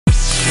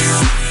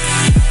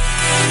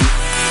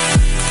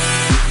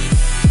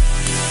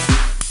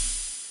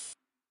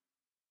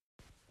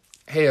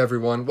Hey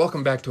everyone,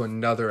 welcome back to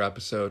another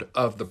episode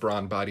of the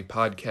Brawn Body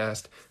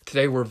Podcast.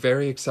 Today we're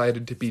very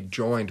excited to be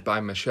joined by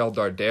Michelle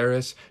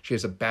Dardaris. She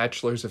has a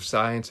Bachelor's of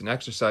Science in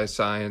Exercise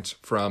Science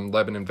from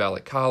Lebanon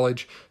Valley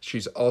College.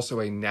 She's also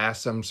a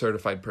NASM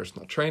certified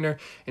personal trainer,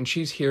 and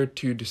she's here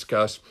to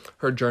discuss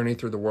her journey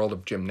through the world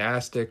of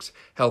gymnastics,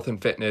 health and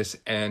fitness,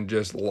 and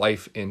just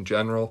life in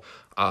general.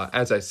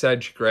 As I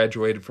said, she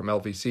graduated from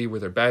LVC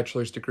with her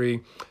bachelor's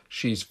degree.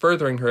 She's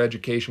furthering her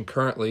education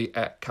currently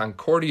at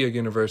Concordia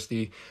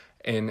University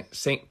in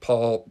St.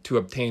 Paul to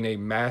obtain a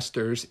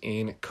master's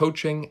in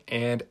coaching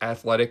and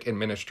athletic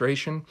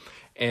administration.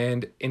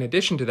 And in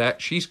addition to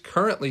that, she's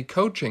currently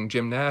coaching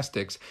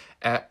gymnastics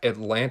at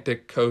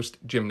Atlantic Coast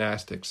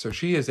Gymnastics. So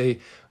she is a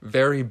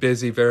very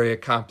busy, very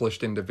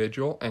accomplished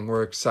individual, and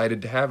we're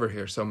excited to have her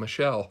here. So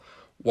Michelle,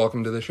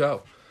 welcome to the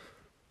show.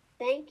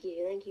 Thank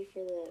you. Thank you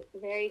for the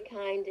very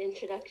kind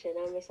introduction.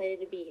 I'm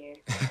excited to be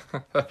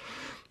here.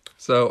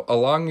 So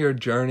along your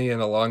journey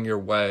and along your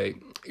way,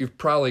 you've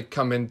probably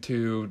come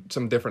into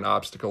some different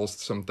obstacles,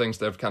 some things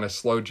that have kind of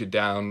slowed you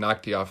down,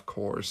 knocked you off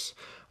course.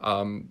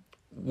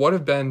 What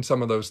have been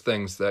some of those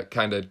things that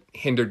kind of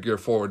hindered your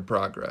forward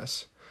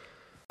progress?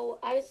 Well,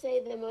 I would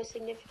say the most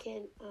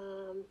significant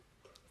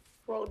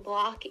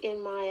roadblock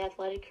in my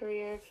athletic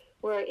career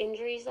were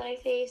injuries that I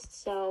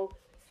faced. So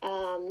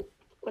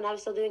when I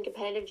was still doing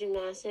competitive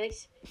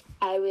gymnastics,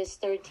 I was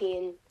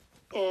 13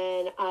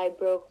 and I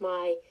broke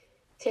my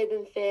tib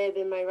and fib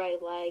in my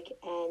right leg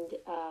and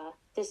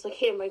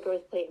dislocated my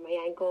growth plate in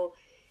my ankle.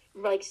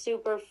 Like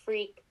super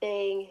freak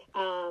thing.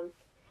 And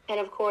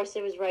of course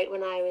it was right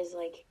when I was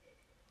like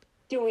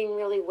doing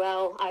really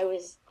well. I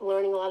was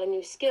learning a lot of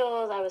new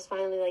skills. I was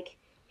finally like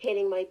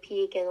hitting my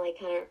peak and like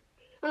kind of,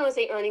 I don't want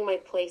to say earning my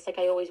place. Like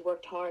I always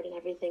worked hard and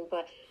everything,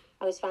 but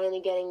I was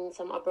finally getting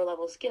some upper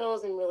level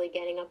skills and really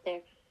getting up there.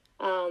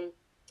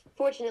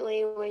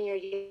 Fortunately, when you're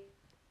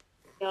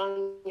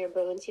young, your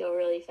bones heal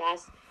really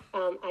fast.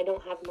 I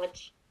don't have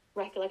much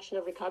recollection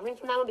of recovering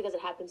from that one because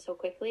it happened so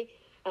quickly.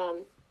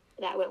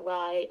 That went well.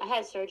 I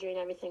had surgery and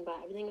everything, but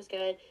everything was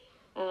good.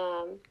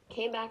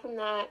 Came back from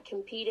that,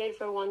 competed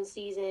for one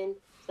season.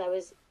 So that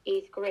was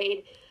 8th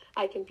grade.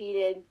 I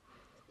competed.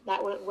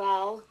 That went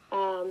well.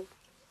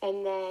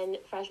 And then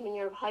freshman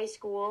year of high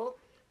school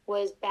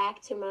was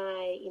back to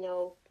my,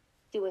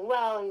 doing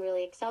well and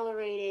really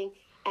accelerating.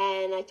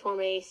 And I tore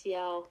my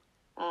ACL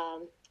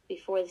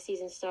before the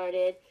season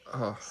started.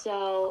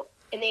 So,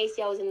 and the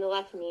ACL was in the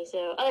left knee,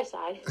 so other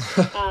side.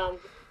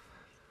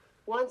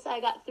 Once I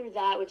got through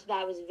that, which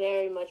that was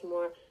very much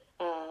more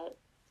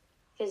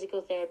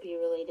physical therapy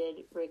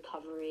related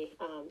recovery,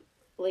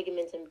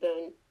 ligaments and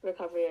bone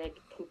recovery are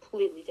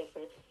completely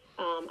different.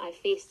 I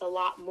faced a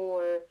lot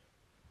more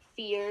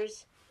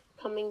fears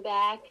coming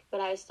back,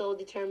 but I was still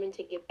determined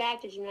to get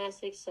back to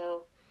gymnastics,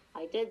 so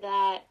I did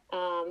that.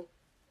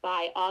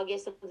 By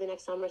August of the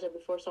next summer, so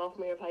before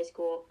sophomore year of high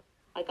school,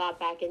 I got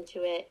back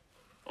into it.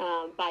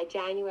 By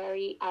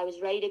January, I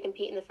was ready to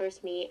compete in the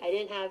first meet. I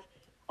didn't have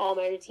all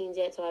my routines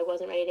yet, so I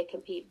wasn't ready to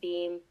compete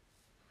beam.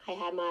 I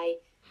had my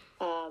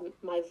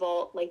my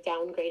vault like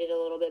downgraded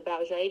a little bit, but I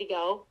was ready to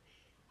go.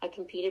 I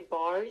competed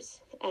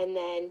bars, and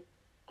then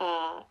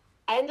I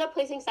ended up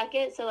placing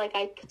second. So like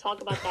I could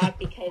talk about that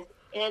because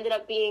it ended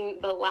up being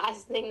the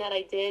last thing that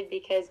I did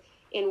because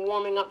in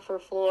warming up for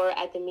floor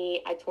at the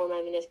meet, I tore my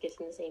meniscus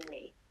in the same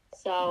knee.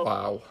 So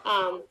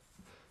wow.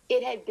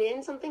 It had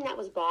been something that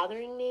was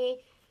bothering me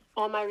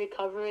on my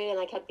recovery, and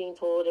I kept being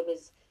told it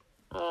was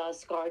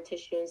scar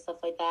tissue and stuff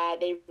like that.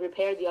 They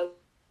repaired the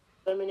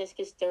other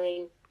meniscus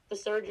during the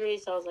surgery,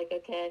 so I was like,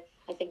 okay,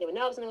 I think they would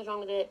know if something was wrong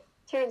with it.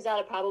 Turns out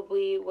it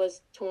probably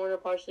was torn or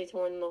partially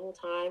torn the whole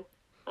time.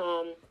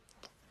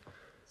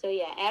 So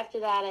yeah,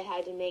 after that, I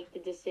had to make the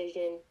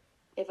decision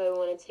if I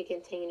wanted to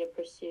continue to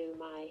pursue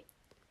my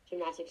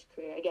gymnastics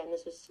career. Again,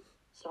 this was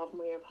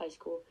sophomore year of high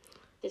school.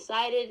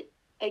 Decided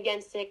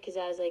against it because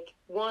I was like,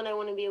 one, I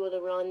want to be able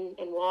to run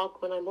and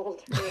walk when I'm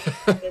older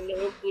and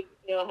hopefully,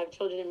 have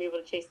children and be able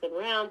to chase them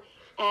around.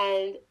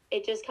 And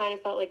it just kind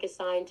of felt like a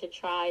sign to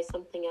try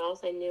something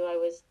else. I knew I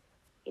was,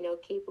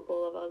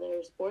 capable of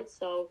other sports.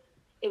 So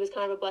it was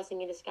kind of a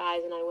blessing in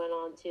disguise. And I went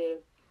on to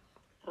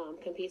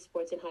compete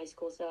sports in high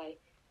school. So I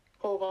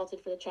pole vaulted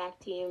for the track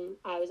team.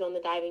 I was on the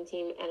diving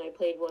team, and I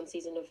played one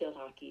season of field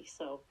hockey.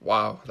 So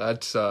Wow,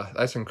 that's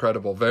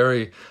incredible.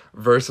 Very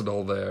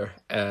versatile there,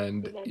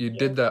 and you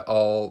did that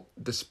all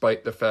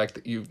despite the fact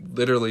that you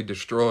literally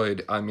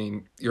destroyed,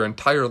 your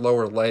entire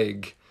lower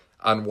leg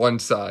on one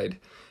side,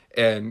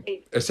 and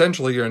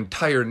essentially your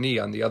entire knee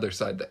on the other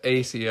side. The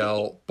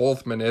ACL,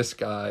 both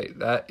menisci.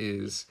 That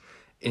is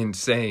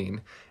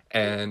insane,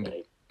 and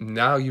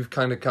now you've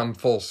kind of come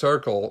full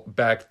circle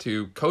back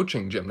to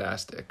coaching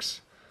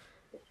gymnastics.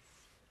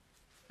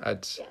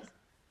 That's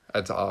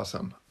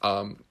awesome.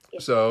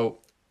 So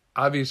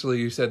obviously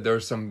you said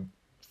there's some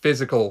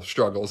physical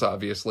struggles,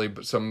 obviously,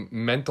 but some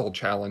mental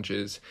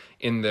challenges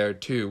in there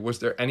too. Was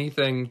there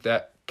anything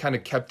that kind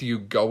of kept you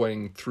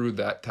going through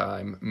that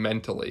time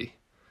mentally?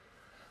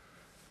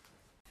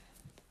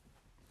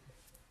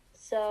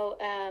 So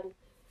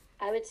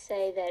I would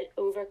say that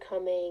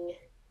overcoming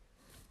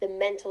the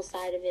mental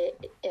side of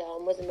it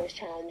was the most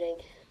challenging.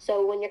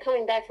 So when you're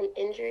coming back from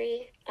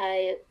injury,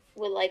 I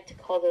would like to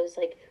call those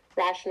like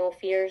rational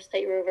fears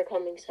that you're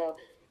overcoming. So,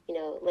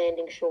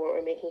 landing short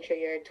or making sure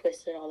you're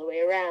twisted all the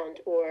way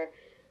around, or,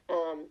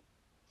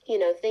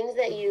 things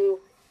that you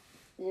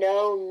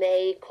know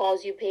may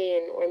cause you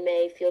pain or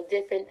may feel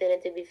different than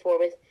it did before.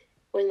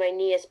 With my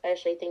knee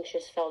especially, things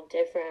just felt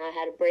different. I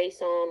had a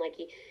brace on, like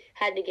you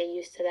had to get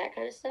used to that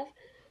kind of stuff.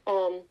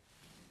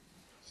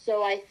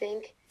 So I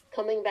think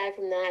coming back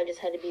from that, I just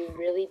had to be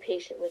really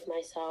patient with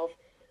myself.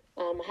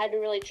 I had to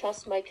really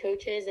trust my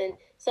coaches, and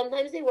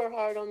sometimes they were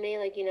hard on me.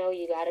 Like, you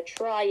got to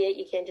try it.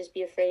 You can't just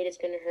be afraid it's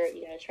going to hurt.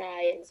 You got to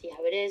try it and see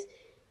how it is.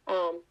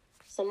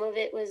 Some of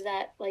it was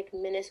that, like,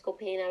 meniscal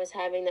pain I was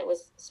having that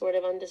was sort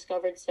of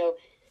undiscovered. So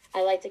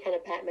I like to kind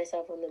of pat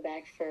myself on the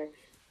back for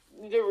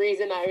the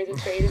reason I was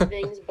afraid of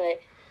things. But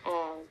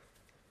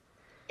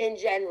in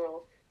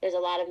general, there's a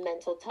lot of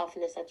mental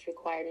toughness that's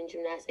required in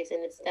gymnastics,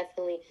 and it's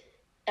definitely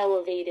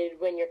elevated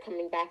when you're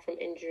coming back from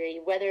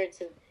injury, whether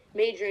it's a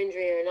major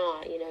injury or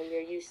not.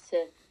 You're used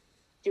to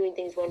doing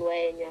things one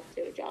way and you have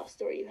to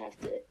adjust, or you have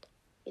to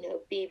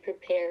be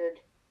prepared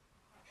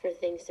for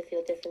things to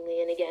feel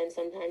differently. And again,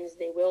 sometimes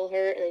they will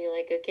hurt and then you're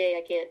like, okay,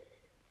 I can't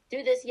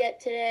do this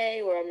yet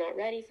today, or I'm not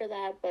ready for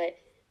that. But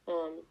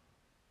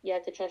you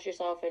have to trust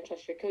yourself and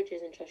trust your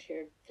coaches and trust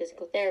your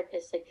physical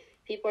therapist. Like,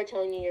 people are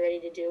telling you you're ready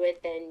to do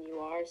it, then you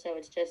are. So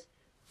it's just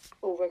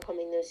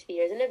overcoming those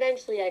fears. And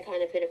eventually I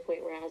kind of hit a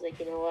point where I was like,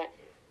 you know what,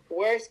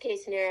 worst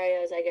case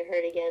scenario is I get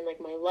hurt again. Like,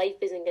 my life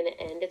isn't going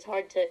to end. It's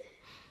hard to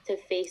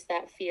face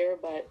that fear,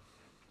 but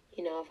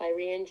if I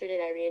re-injured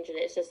it, I re-injured it.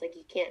 It's just like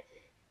you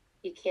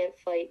can't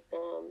fight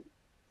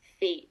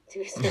fate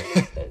to a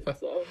certain extent.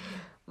 So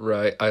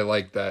Right. I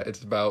like that.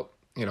 It's about,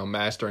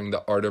 mastering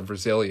the art of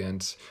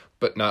resilience,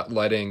 but not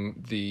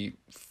letting the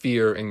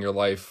fear in your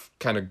life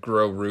kind of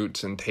grow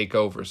roots and take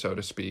over, so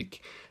to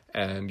speak.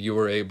 And you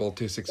were able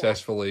to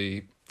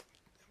successfully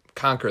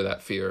conquer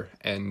that fear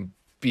and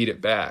beat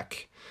it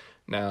back.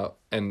 Now,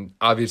 and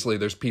obviously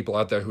there's people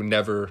out there who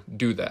never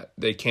do that.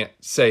 They can't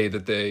say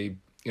that they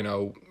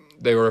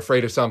were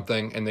afraid of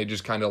something and they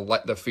just kind of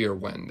let the fear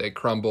win. They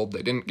crumbled.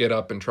 They didn't get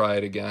up and try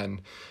it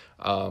again.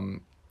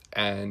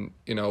 And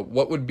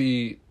what would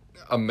be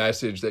a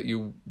message that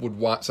you would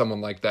want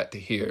someone like that to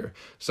hear?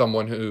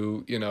 Someone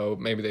who,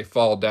 maybe they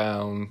fall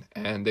down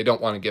and they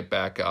don't want to get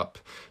back up.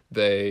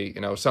 They,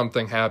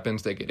 something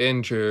happens, they get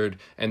injured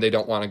and they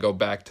don't want to go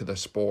back to the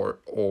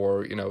sport,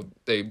 or,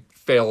 they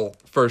fail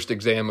first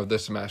exam of the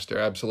semester,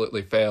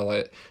 absolutely fail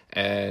it,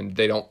 and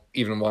they don't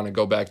even want to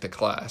go back to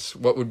class.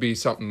 What would be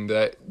something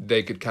that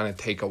they could kind of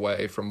take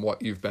away from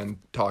what you've been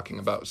talking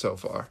about so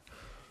far?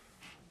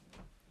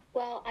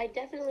 Well, I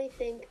definitely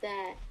think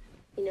that,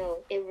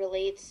 it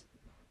relates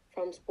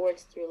from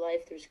sports through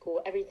life, through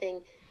school,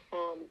 everything.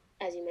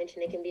 As you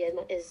mentioned, it can be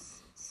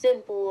as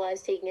simple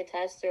as taking a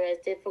test, or as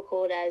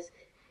difficult as,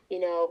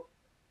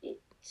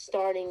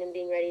 starting and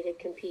being ready to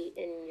compete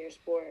in your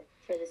sport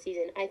for the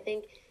season. I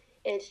think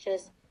it's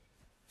just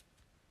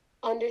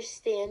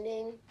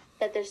understanding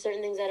that there's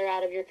certain things that are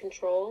out of your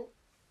control,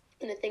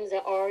 and the things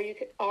that are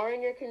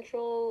in your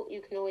control,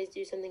 you can always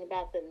do something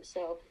about them.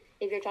 So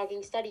if you're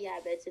talking study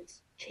habits,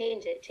 it's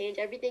change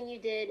everything you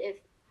did. If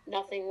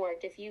nothing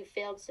worked, if you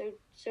failed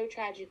so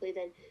tragically,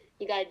 then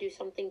you got to do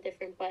something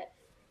different. But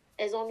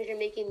as long as you're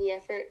making the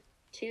effort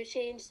to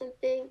change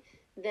something,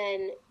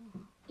 then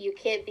you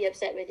can't be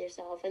upset with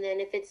yourself. And then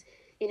if it's,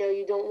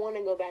 you don't want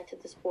to go back to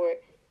the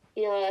sport,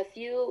 if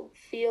you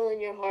feel in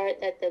your heart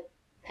that the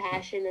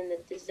passion and the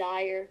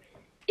desire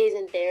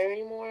isn't there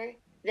anymore,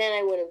 then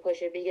I wouldn't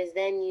push it, because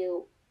then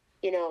you're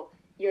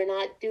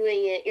not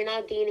doing it, you're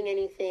not gaining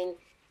anything,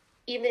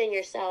 even in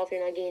yourself,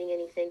 you're not gaining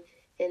anything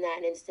in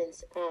that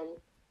instance.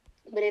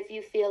 But if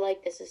you feel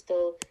like this is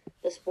still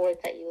the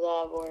sport that you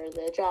love, or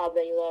the job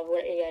that you love,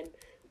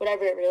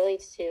 whatever it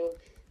relates to,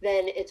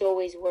 then it's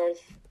always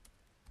worth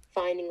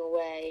finding a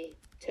way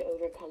to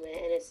overcome it.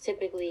 And it's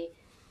typically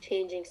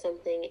changing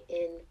something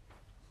in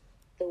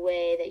the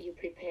way that you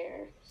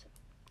prepare. So.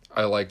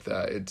 I like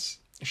that. It's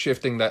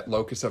shifting that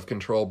locus of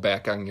control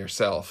back on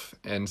yourself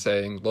and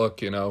saying,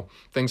 look,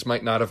 things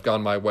might not have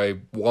gone my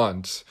way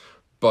once,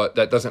 but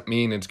that doesn't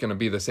mean it's going to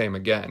be the same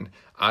again.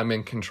 I'm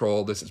in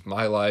control. This is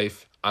my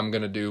life. I'm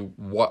going to do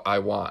what I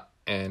want.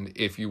 And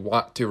if you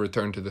want to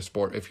return to the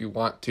sport, if you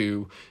want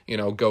to,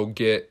 go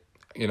get,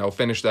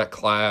 finish that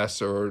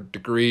class or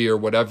degree or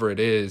whatever it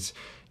is,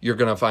 you're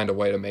going to find a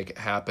way to make it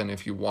happen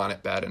if you want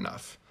it bad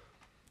enough.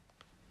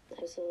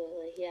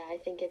 Absolutely. Yeah, I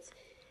think it's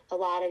a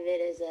lot of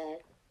it is a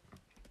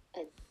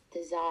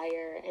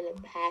desire and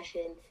a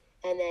passion.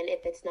 And then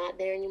if it's not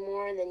there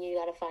anymore, then you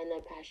got to find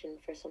that passion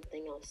for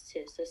something else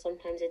too. So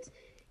sometimes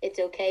it's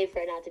okay for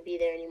it not to be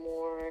there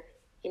anymore.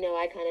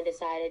 I kind of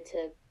decided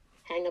to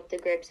hang up the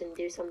grips and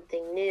do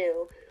something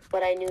new,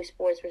 but I knew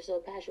sports were still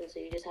a passion, so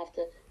you just have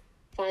to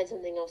find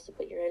something else to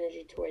put your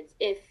energy towards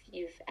if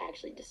you've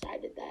actually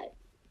decided that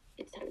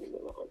it's time to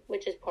move on,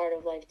 which is part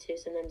of life too.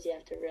 Sometimes you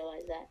have to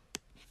realize that.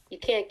 you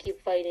can't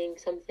keep fighting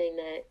something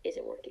that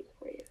isn't working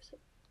for you. So.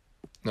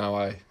 No,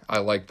 I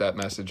like that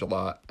message a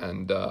lot.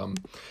 And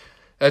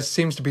that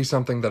seems to be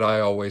something that I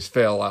always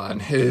fail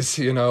on is,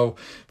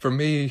 for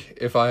me,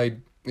 if I,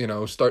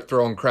 start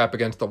throwing crap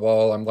against the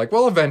wall, I'm like,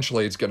 well,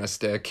 eventually it's going to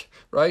stick,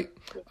 right?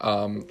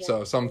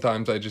 So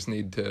sometimes I just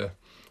need to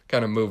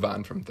kind of move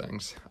on from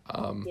things.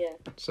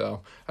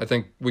 So I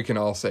think we can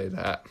all say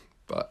that.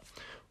 But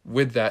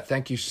with that,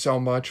 thank you so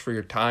much for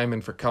your time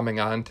and for coming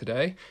on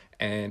today.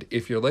 And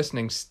if you're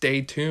listening,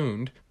 stay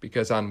tuned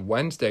because on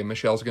Wednesday,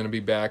 Michelle's going to be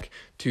back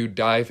to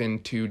dive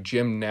into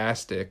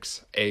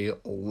gymnastics a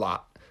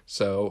lot.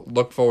 So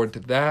look forward to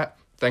that.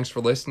 Thanks for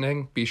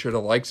listening. Be sure to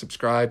like,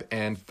 subscribe,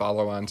 and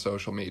follow on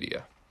social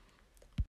media.